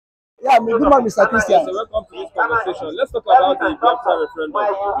Yeah, good morning, Mr. Christian. So welcome to this conversation. Let's talk about the Biafran referendum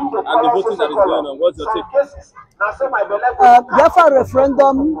and the voting that is going on. What's your take? Biafran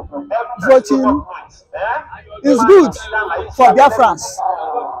referendum voting is good for Biafrans.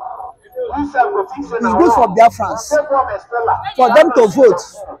 It's good for Biafrans for them to vote,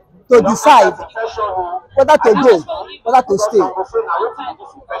 to decide whether to go, whether to stay.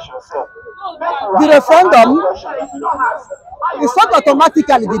 The referendum is not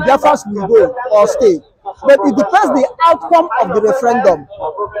automatically the Biafrans will go or stay, but it depends the outcome of the referendum.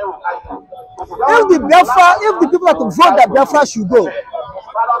 If the people that vote that Biafra should go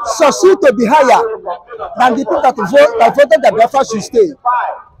succeed to be higher than the people that voted that Biafra should stay,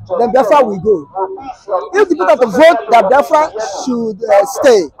 then Biafra will go. If the people that vote that Biafra should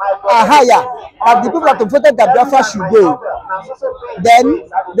stay are higher than the people that voted that Biafra should go, then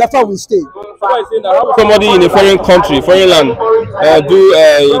Biafra will stay. Somebody in a foreign country, foreign land, do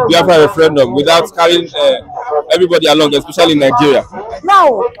a Biafra referendum without carrying everybody along, especially in Nigeria. Now,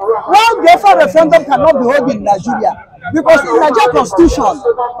 why Biafra referendum cannot be held in Nigeria? Because in Nigerian constitution,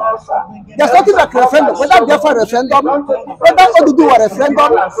 there's nothing like referendum, whether Biafra referendum, whether Oduduwa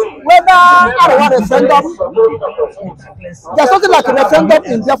referendum, whether Arawa referendum, there's nothing like a referendum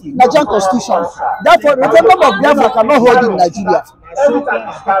in the Nigerian constitution. Therefore, referendum of Biafra cannot hold in Nigeria.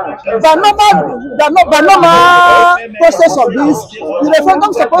 By normal process of this, the referendum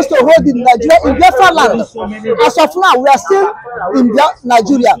is supposed to hold in Nigeria, in Biafra land. As of now, we are still in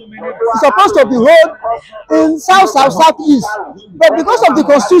Nigeria. It's supposed to be held in southeast. But because of the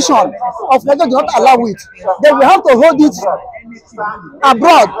constitution of Nigeria do not allow it, then we have to hold it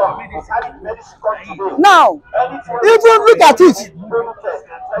abroad. Now, if you look at it,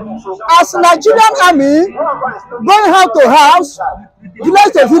 as Nigerian army going house to house,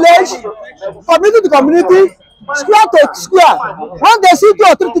 village to village, community to community, square to square, when they see 2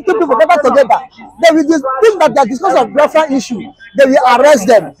 or 3 people gather together, they will think that they are discussing a Biafra issue. They will arrest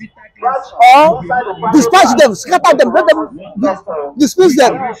them or dispatch them, scatter them, let them dismiss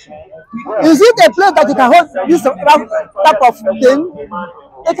them. Is it a place that you can hold this type of thing?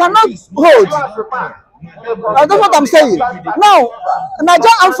 It cannot hold. That's what I'm saying. Now,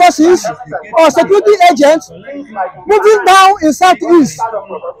 Nigerian armed forces or security agents moving down in southeast,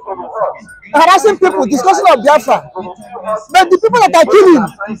 harassing people, discussing of Biafra. But the people that are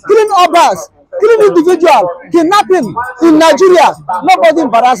killing others, killing individuals, kidnapping in Nigeria, nobody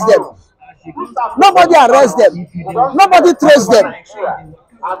embarrass them. Nobody arrest them. Nobody trace them.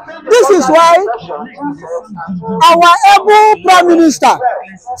 This is why our able Prime Minister,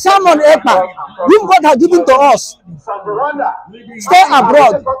 Simon Ekpa, whom God has given to us, stay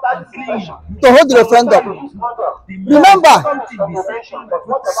abroad to hold the referendum. Remember,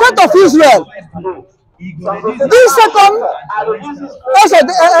 state of Israel, this second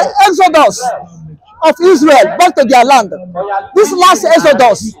exodus of Israel back to their land, this last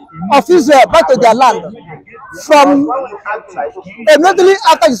exodus of Israel back to their land, from immediately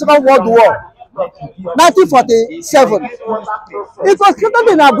after the Second World War, 1947. It was created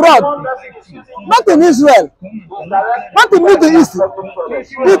in abroad, not in Israel, not in Middle East.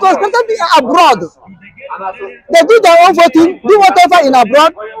 It was created abroad. They do their own voting, do whatever in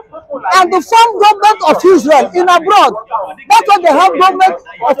abroad, and the form government of Israel in abroad. That's why they have government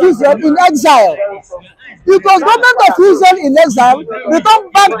of Israel in exile. Because government of Israel in exile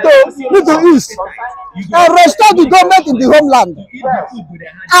return back to Middle East and restore the government in the homeland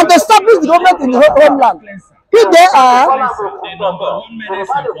and establish the government in the homeland. If they are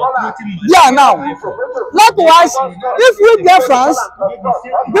now. Likewise, if you Biafrans,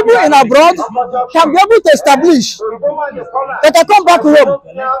 people in abroad can be able to establish, they can come back home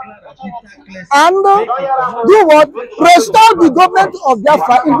and do what? Restore the government of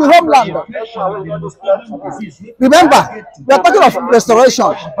Biafra in the homeland. Remember, we are talking of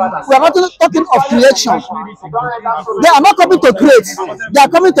restoration. We are not talking of creation. They are not coming to create, they are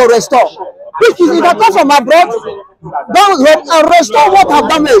coming to restore. If you can come from abroad, down home and restore what have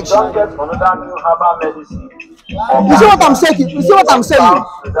damaged. You see what I'm saying? You see what I'm saying?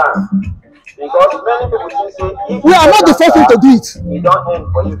 We are not the first thing to do it.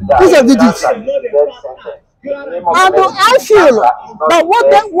 This is it. And I feel that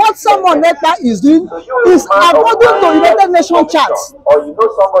what someone like that is doing is according to United Nations charts.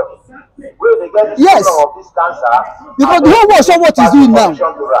 Yes, because the whole world saw what he's doing now.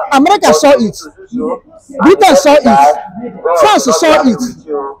 America saw it, Britain saw it, France saw it,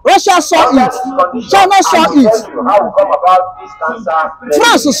 Russia saw it, China saw it,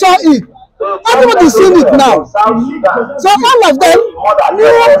 France saw it, Everybody is seeing it now. So all of them knew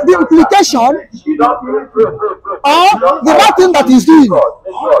the implication or the bad thing that he's doing.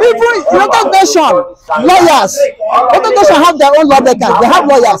 Even United Nations lawyers, United Nations have their own lawmakers, they have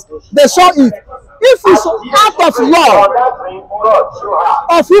lawyers, they saw it. If it's out of law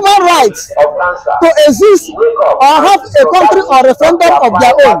of human rights to exist or have a country or referendum of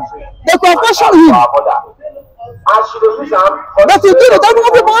their own, they can question him. But you do it, all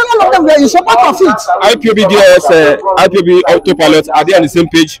of them were in support of it. IPOB D.O.S, IPOB autopilot, are they on the same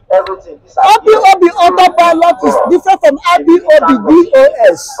page? IPOB autopilot is different from IPOB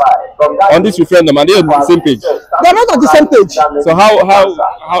D.O.S. On this referendum, are they on the same page? They're not on the same page. So how will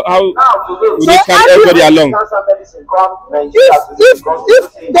they carry everybody along?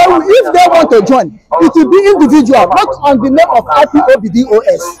 If they want to join, it will be individual, not on the name of IPOB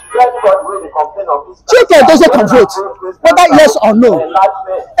D.O.S. Chika doesn't can vote, whether yes or no.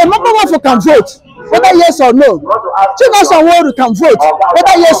 A member of can vote, whether yes or no. Chika Sanwo can vote,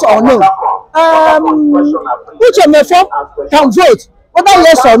 whether yes or no. Uche Mefo can vote, whether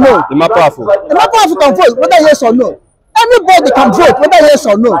yes or no. The Mapafu can vote, whether yes or no. Anybody can vote, whether yes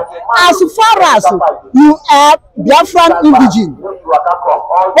or no. As far as you are Biafran indigene,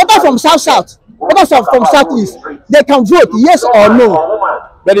 whether from South, whether from Southeast, they can vote yes or no.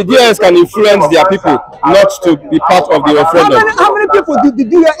 But the D.O.S can influence their people not to be part of the referendum. How many people did the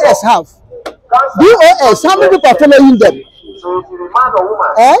D.O.S have? D.O.S, how many people are following them?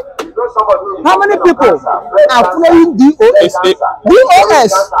 How many people are following D.O.S?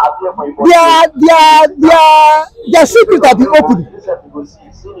 D.O.S, their secret have been opened.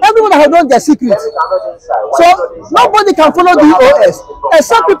 Everyone has known their secret. So nobody can follow D.O.S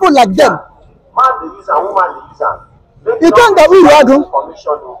except people like them. You can't get Urago.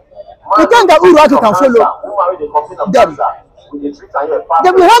 You can't get Urago can follow them.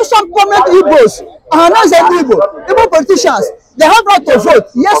 They will have some government Igbos, and not say Igbo politicians. They have right to vote,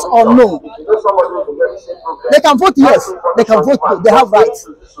 yes or no. They can vote yes, they can vote no. They have rights.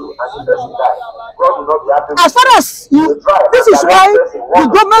 As far as you, this is why the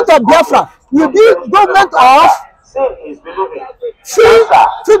government of Biafra will be government of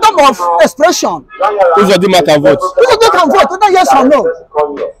freedom of expression. Uzodinma can vote. Uzodinma can vote, whether yes or no.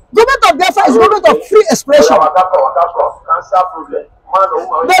 Government of Biafra is government of free expression. But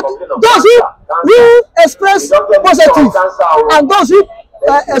those who express positive and those who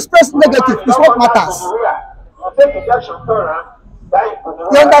express negative is what matters.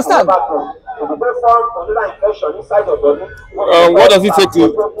 You understand? What does it take to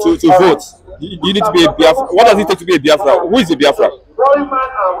vote? You need to be a Biafra. What does it take to be a Biafra? Who is a Biafra?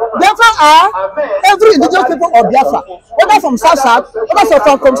 Biafra are every indigenous people of Biafra, whether from South, whether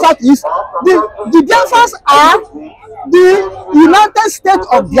from Southeast. The Biafrans are the United States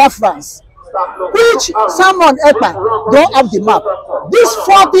of Biafrans, which Simon Ekpa don't have the map. These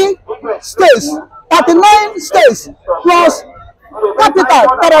 40 states, 39 states plus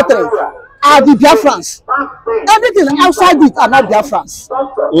capital territory are the Biafrans. Everything outside it are not Biafrans.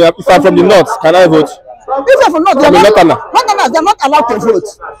 Yeah, if I'm from the north, can I vote? If you're from north, they're not allowed to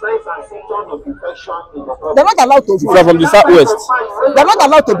vote. They're not allowed to vote. If I'm from the southwest, they're not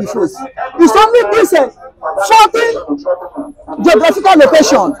allowed to be vote. It's only this 40 geographical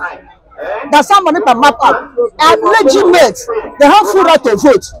location that somebody can map up and legitimate. They have full right to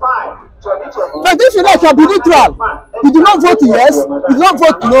vote. But if you like, you'll be neutral. You do not vote yes, you do not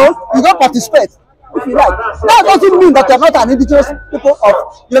vote no, you don't participate. If you like, that doesn't mean that you're not an indigenous people of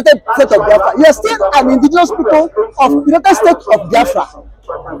United States of Biafra. You're still an indigenous people of United States of Biafra.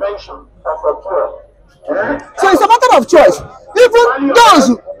 So it's a matter of choice. Even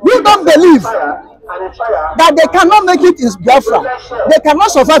those who don't believe that they cannot make it in Biafra, they cannot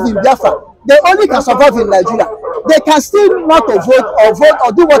survive in Biafra. They only can survive in Nigeria. They can still not to vote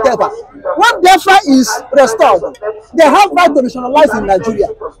or do whatever. When Biafra is restored, they have right to nationalize in Nigeria.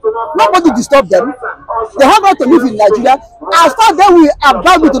 Nobody disturb them. They have right to live in Nigeria. As far as they will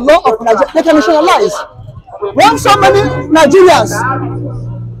abide with the law of Nigeria, they can nationalize. We have so many Nigerians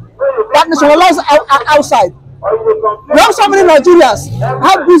that nationalize outside. We have so many Nigerians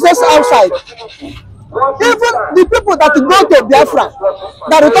have business outside. Even the people that go to Biafra,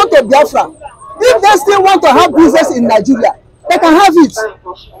 that return to Biafra, if they still want to have business in Nigeria, they can have it.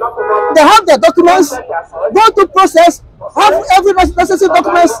 They have their documents, go to process, have every necessary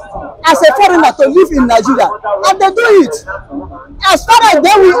documents as a foreigner to live in Nigeria, and they do it. As far as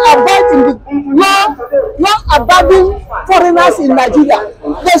they will abide in the law-abiding foreigners in Nigeria,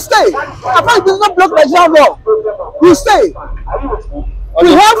 they stay. As far as it does not block Nigerian law, you stay. We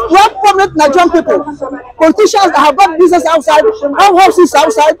have prominent Nigerian people, politicians that have got business outside, have houses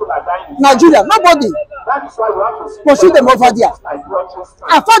outside Nigeria. Nobody pursue them over there.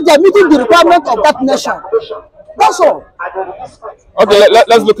 I thought they are meeting the requirement of that nation. That's all. Okay,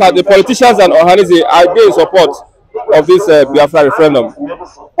 let's look at the politicians and Ohanese. Are they in support of this Biafran referendum?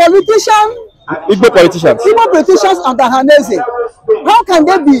 Igbo politicians and Ohanese, how can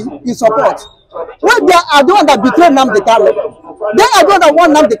they be in support? When they are the one that betrayed Nnamdi Kanu, they are the one that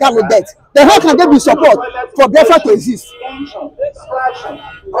want Nnamdi Kanu death. Then how can they be support for Biafra to exist?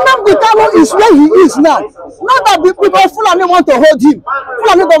 Nnamdi Kanu is where he is now. Not that people Fulani want to hold him.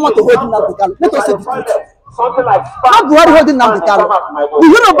 Fulani don't want to hold Nnamdi Kanu. Let us say the truth. How do I hold Nnamdi Kanu? The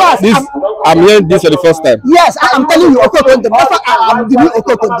Yorubas. I'm hearing this for the first time. Yes, I am telling you, Okoko them. That's why I am giving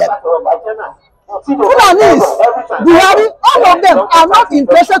Okoko them. Fulanis, Buhari, all of them are not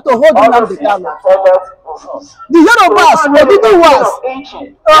interested to hold Nnamdi Kanu. The Yorubas, the Biduwas,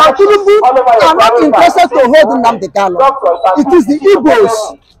 Tinubu are not interested to hold Nnamdi Kanu. It is the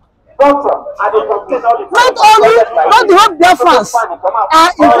Igbos. Not the whole Biafrans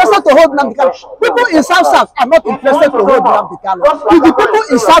are interested to hold Nnamdi Kanu. People in South are not interested to hold Nnamdi Kanu. It's the people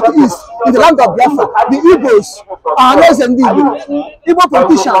in Southeast, in the land of Biafra, the Igbos, Ohanese and Igbo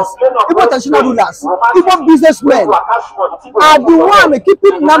politicians, Igbo traditional rulers, Igbo businessmen are the one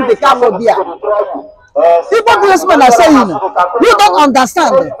keeping Nnamdi Kanu there. Igbo businessmen are saying, you don't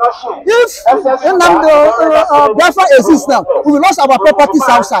understand. If Biafra exists now, we will lose our properties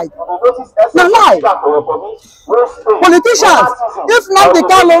outside. No lie. Politicians, if Nnamdi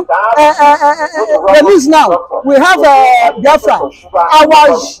Kanu release now, we have Biafra.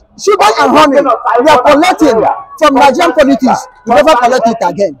 Our sugar and honey we are collecting from Nigerian politics. We never collect it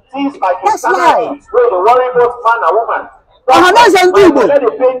again. That's lie. Ohanese and Igbo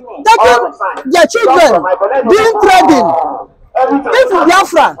taking their children doing trading. If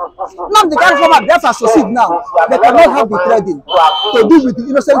Biafra, Nnamdi Kanu from Biafra succeed now, they cannot have the trading to do with the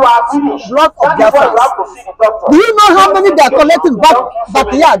innocent blood of Biafra. Do you know how many they are collecting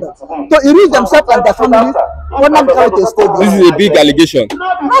backyard to enrich themselves and their family? When Nnamdi Kanu to stay there. This is a big allegation.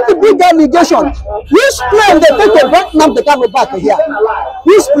 Not a big allegation. Which plane they take to bring Nnamdi Kanu back here?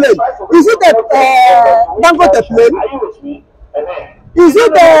 Which plane? Is it a Dangote plane? Is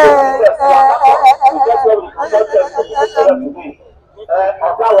it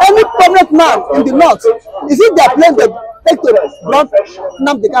any prominent man in the north? Is it their plane they take to bring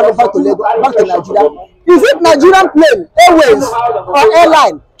Nnamdi Kanu back to Lagos, back to Nigeria? Is it Nigerian plane, airways or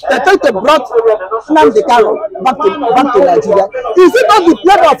airline that take to bring Nnamdi Kanu back to Nigeria? Is it not the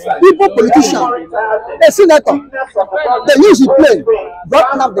plane of people politician, a senator? They use the plane, bring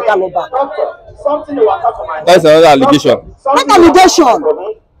Nnamdi Kanu back. That's another allegation. Not allegation.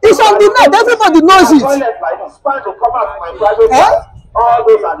 It's on the net. Everybody knows it. All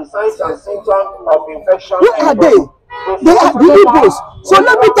those are the signs and symptoms of infection. Who are they? They are the Igbos. So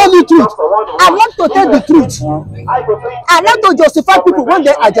let me tell you the truth. I want to tell the truth. I want to justify people when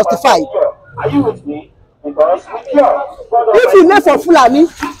they are justified. Are you with me? Because if you live for Fulani,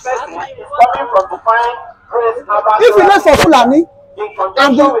 if you live for Fulani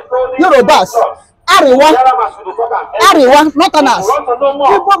and the Yorubas, Ariwa, Northerners,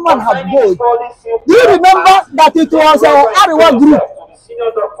 Igbo man have bold. Do you remember that it was Ariwa group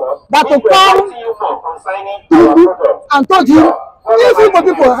that to come and told him, if Igbo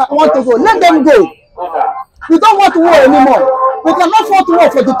people want to go, let them go. We don't want war anymore. We cannot fight war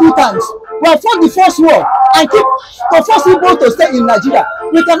for the 2 times. We have fought the first war and keep to force Igbo to stay in Nigeria.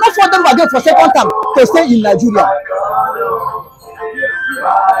 We cannot fight them again for second time to stay in Nigeria.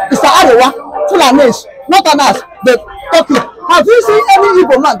 It's Ariwa, Fulanis, Northerners, they talk it. Have you seen any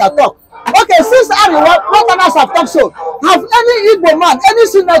Igbo man that talk? Okay, since Ariwa, Northerners have talked so, have any Igbo man, any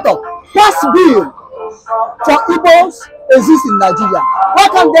senator pass bill for Igbos exist in Nigeria? Why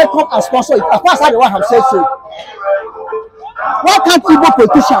can't they come and sponsor it? Of course, Ariwa have said so. Why can't Igbo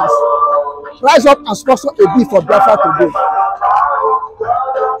politicians rise up and sponsor a bill for Biafra to go?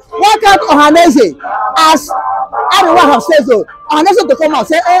 Why can't Ohanese, as Ariwa have said so, Ohanese to come and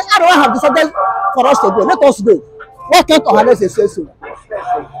say, hey, Ariwa have decided for us to go, let us go. Why can't Ohanese say so?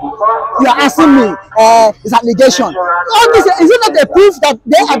 You are asking me, it's allegation. All this, is it not a proof that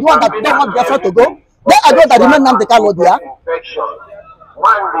they are the one that don't want Biafra to go? They are the one that remain Nnamdi Kanu there?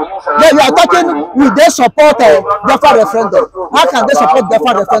 Then you are talking, will they support Biafra referendum? How can they support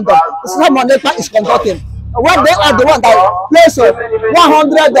Biafra referendum? Someone is conducting. When they are the one that place $100,000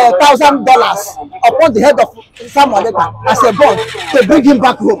 upon the head of Samuel as a bond to bring him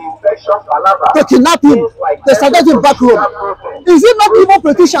back home. to kidnap him, to send him back home. Is it not Igbo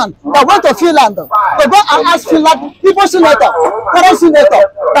politician that went to Finland to go and ask Finland, Igbo senator, current senator,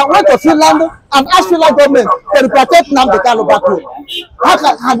 that went to Finland and ask Finland government to protect Nnamdi Kanu back home? How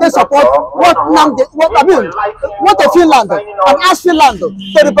can they support what went to Finland and ask Finland to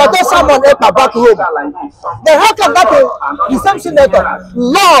protect someone else back home? Then how can that the same senator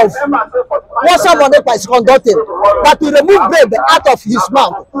love what someone else is conducting, that to remove bread out of his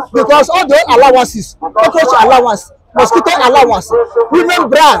mouth because all the allowances, cockroach allowance, mosquito allowance, women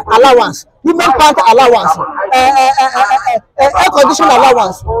bra allowance, women pant allowance, air condition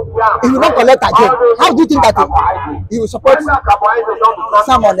allowance, he will not collect again. How do you think that he will support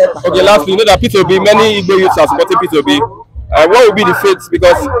someone else? Okay, lastly, you know that P2B, many Igbo youths are supporting P2B. What will be the fate?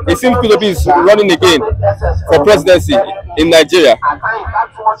 Because it seems P2B is running again for presidency in Nigeria.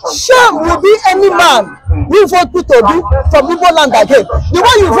 Shame will be any man who vote P2B from Igbo land again. The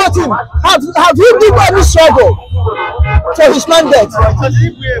way you vote him, have you done any struggle for his mandate?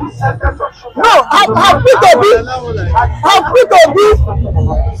 No, have P2B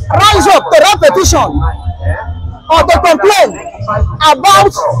rise up to that petition or to complain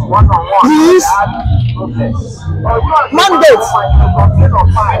about his mandate?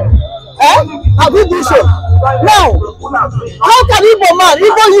 Have you do so? Now, how can Igbo man,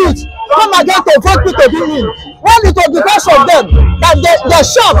 Igbo youth come again to vote P2B in when it was because of them that their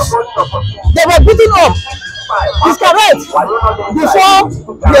shops they were beaten up? It's correct. Before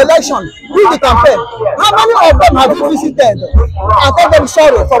the election, during the campaign, how many of them have you visited and tell them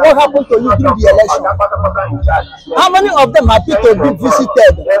sorry for what happened to you during the election? How many of them have P2B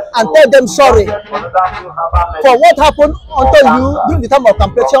visited and tell them sorry for what happened until you during the time of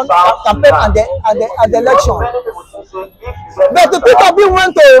campaign and the election? But the P2B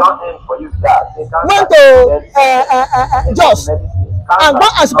went to just and go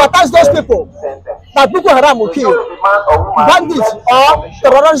and sympathize those people that Boko Haram will kill, bandits or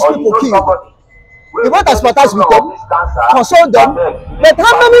terrorist people kill. They want to sympathize with them, console them. But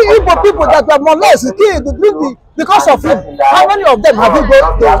how many Igbo people that were more or less killed because of him, how many of them have you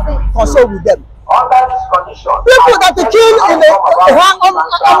gone to console with them? People that they killed in the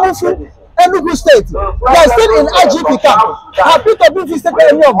Enugu State, they are still in IGP camp. Have P2B visited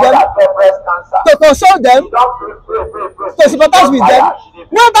any of them to console them, to sympathize with them?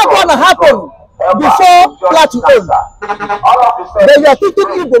 Now that one happened before Plateau came. Then you are thinking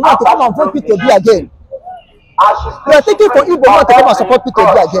Igbo man to come and vote P2B again. You are thinking for Igbo man to come and support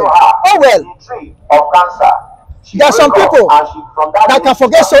P2B again. Oh well, there are some people that can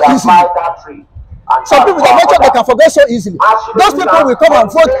forget so easily. Some people that nature they can forget so easily. Those people will come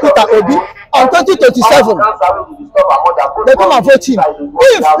and vote Peter Obi on 2027. They come and vote him.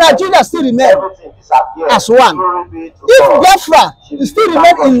 If Nigeria still remain as one, if Biafra still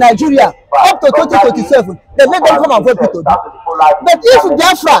remain in Nigeria up to 2027, then let them come and vote Peter Obi. But if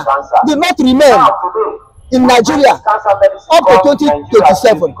Biafra do not remain in Nigeria up to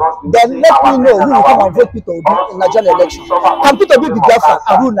 2027, then let me know who will come and vote Peter Obi in Nigerian election. Can Peter Obi be Biafra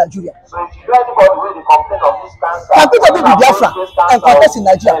and rule Nigeria? Can Peter Obi be Biafra and contest in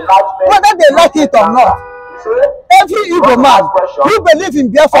Nigeria? Whether they like it or not, every Igbo man who believes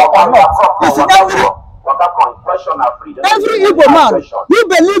in Biafra or not is in every Igbo man who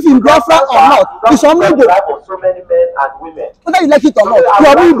believes in Biafra or not is on Igbo. Whether you like it or not, you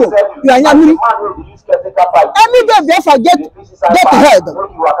are Igbo, you are Yamiri. Any day Biafra get ahead,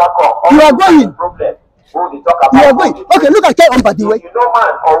 you are going. You are going. Okay, look at Ken Ombadiwe.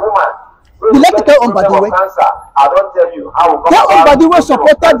 You like to tell Ombadiwe. Ken Ombadiwe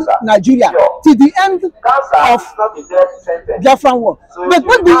supported Nigeria till the end of Biafran war. But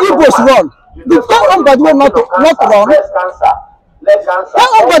when the Igbos run, the Ken Ombadiwe not run. Ken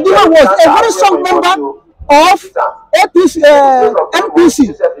Ombadiwe was a very strong member of NPC,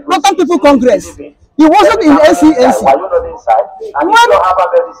 Northern People Congress. He wasn't in NCNC. When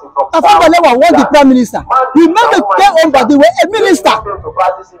Afambalewa was the prime minister, he made the Ken Ombadiwe a minister of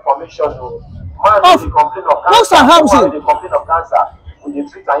works and housing,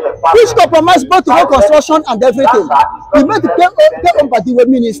 which compromised both road construction and everything. He made the Ken Ombadiwe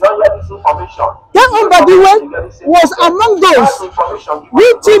minister. Ken Ombadiwe was among those who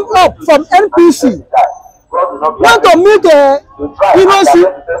teamed up from NPC. Went to meet Edoziem.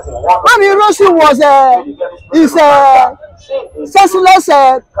 When Edoziem was his senseless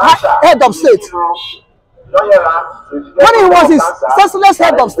head of state. When he was his senseless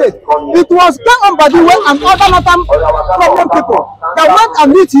head of state, it was Ken Ombadiwe and other Northern problem people that went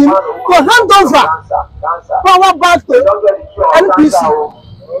and meet him to hand over power back to NPC.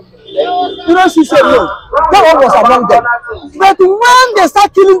 Edoziem said no. That one was among them. But when they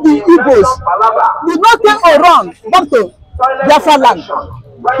start killing the Igbos, did not turn around back to Biafra land.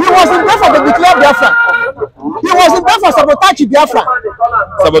 He was in there for the declare Biafra. He was in there for sabotage Biafra.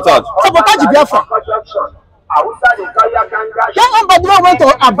 Sabotage Biafra. Then Ambadua went to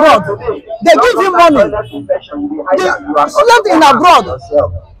abroad. They give him money. The student in abroad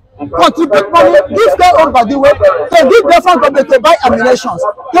contribute money, give their own body way to give Biafran government to buy ammunition.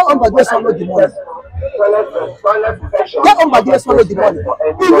 Their own body swallow the money. Their own body swallow the money.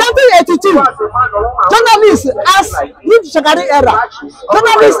 In 1982, journalists asked, in Shagari era,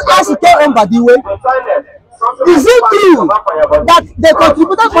 journalists asked their own body way, is it true that they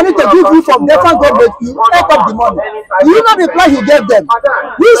contributed money to give you from Biafran government to take up the money? Do you know the reply he gave them?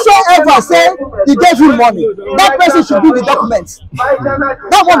 Whosoever say he gave him money, that person should be the documents.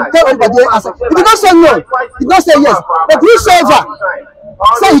 That one tell everybody answer. He did not say no, he did not say yes. But whosoever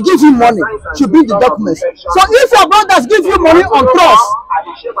say he gives you money should be the documents. So if your brothers give you money on trust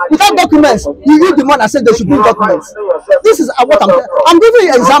without documents, you give the money and say they should bring documents. This is what I'm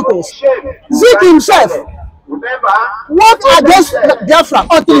giving you examples. Zeke himself worked against Biafra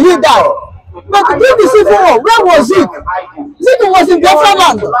until he died. But during the Civil War, where was Zeke? Zeke was in Biafra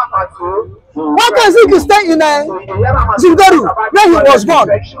land. Why can't Zeke stay in Zingaru, where he was born,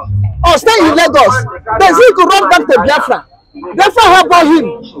 or stay in Lagos? Then Zeke run back to Biafra. Biafra helped him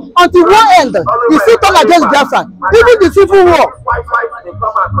until one end. He still turned against Biafra. Even the Civil War.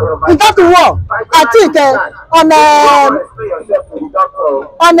 In that war, I think on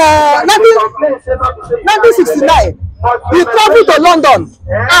 1969, he traveled to London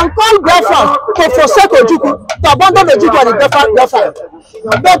and called Biafra to forsake Ojukwu, to abandon Ojukwu and the Biafra.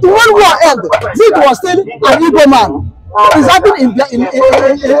 But when war ended, Zeke was still an Igbo man. It's happening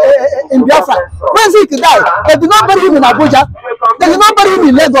in Biafra. When Zeke died, they did not bury him in Abuja. They did not bury him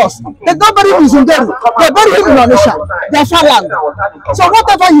in Lagos. They did not bury him in Zungeru. They buried him in Onisha, Biafra land. So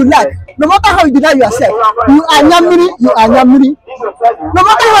whatever you like, no matter how you deny yourself, you are Nyamiri, you are Nyamiri. No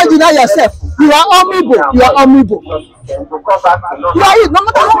matter how you deny yourself, you are Omibo, you are Omibo. You are it. No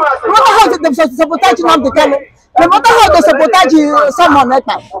matter how they sabotage Nnamdi Kanu, no matter how they sabotage someone like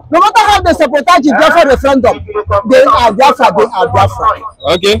that, no matter how they sabotage Biafran referendum, they are Biafra, they are Biafra.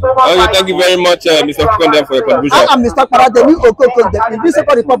 Okay, thank you very much, Mr. Kondem, for your contribution. I am Mr. Parademi Okokondem, in this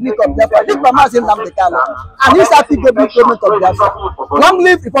Republic of Biafra. This Mama is Nnamdi Kanu, and this happy government of Biafra. Long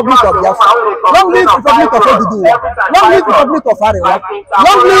live Republic of Biafra. Long live Republic of Edoziem. Long live Republic of Arewa.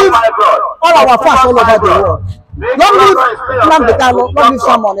 Long live all our fans all over the world. Long live Nnamdi Kanu, long live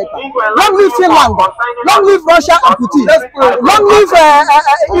Simon Ekpa, long live Finland, long live Russia and Putin, long live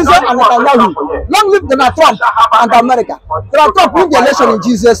Israel and Netanyahu, long live Donald Trump and America. Donald Trump win the election in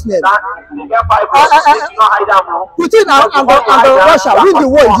Jesus' name. Putin and Russia win the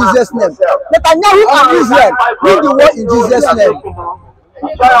war in Jesus' name. Netanyahu and Israel win the war in Jesus' name.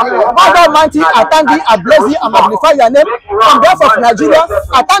 God Almighty, I thank thee, I bless thee, I magnify your name on behalf of Nigeria.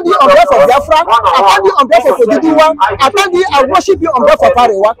 I thank thee on behalf of Biafra. I thank thee on behalf of Odidiwa. I thank thee, I worship you on behalf of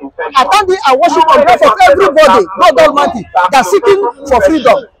Arewa. I thank thee, I worship on behalf of everybody, God Almighty, that's seeking for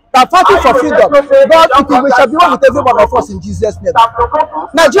freedom, that fighting for freedom. God, we shall be one with every one of us in Jesus' name.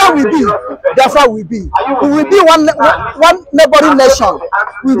 Nigeria will be, Biafra will be. We will be one neighboring nation.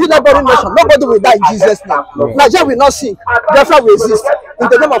 We will be neighboring nation. Nobody will die in Jesus' name. Nigeria will not sink. Biafra will exist. In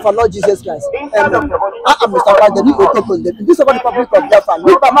the name of our Lord Jesus Christ. Amen. I am Mr. Parademi Okokondem. In this Republic of Biafra,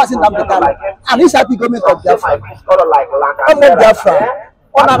 we Mama is Nnamdi Kanu, and this happy government of Biafra. Come on, Biafra.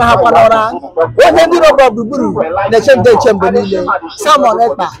 Ona na hakwana onye ndị robo gburu na-eche ndị echembe niile Simon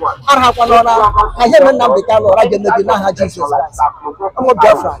Ekpa ara hakwana ka ihe na Nnamdi Kanu ra genedi n'aha Jesus Christ. Ụmụ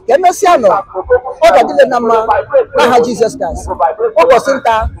Biafra ka emesịa nọ ọ ga-adịle na mma n'aha Jesus Christ. Ụbọchị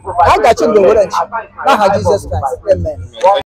nta a ga-achị ndị Owerre n'aha Jesus Christ. Amen.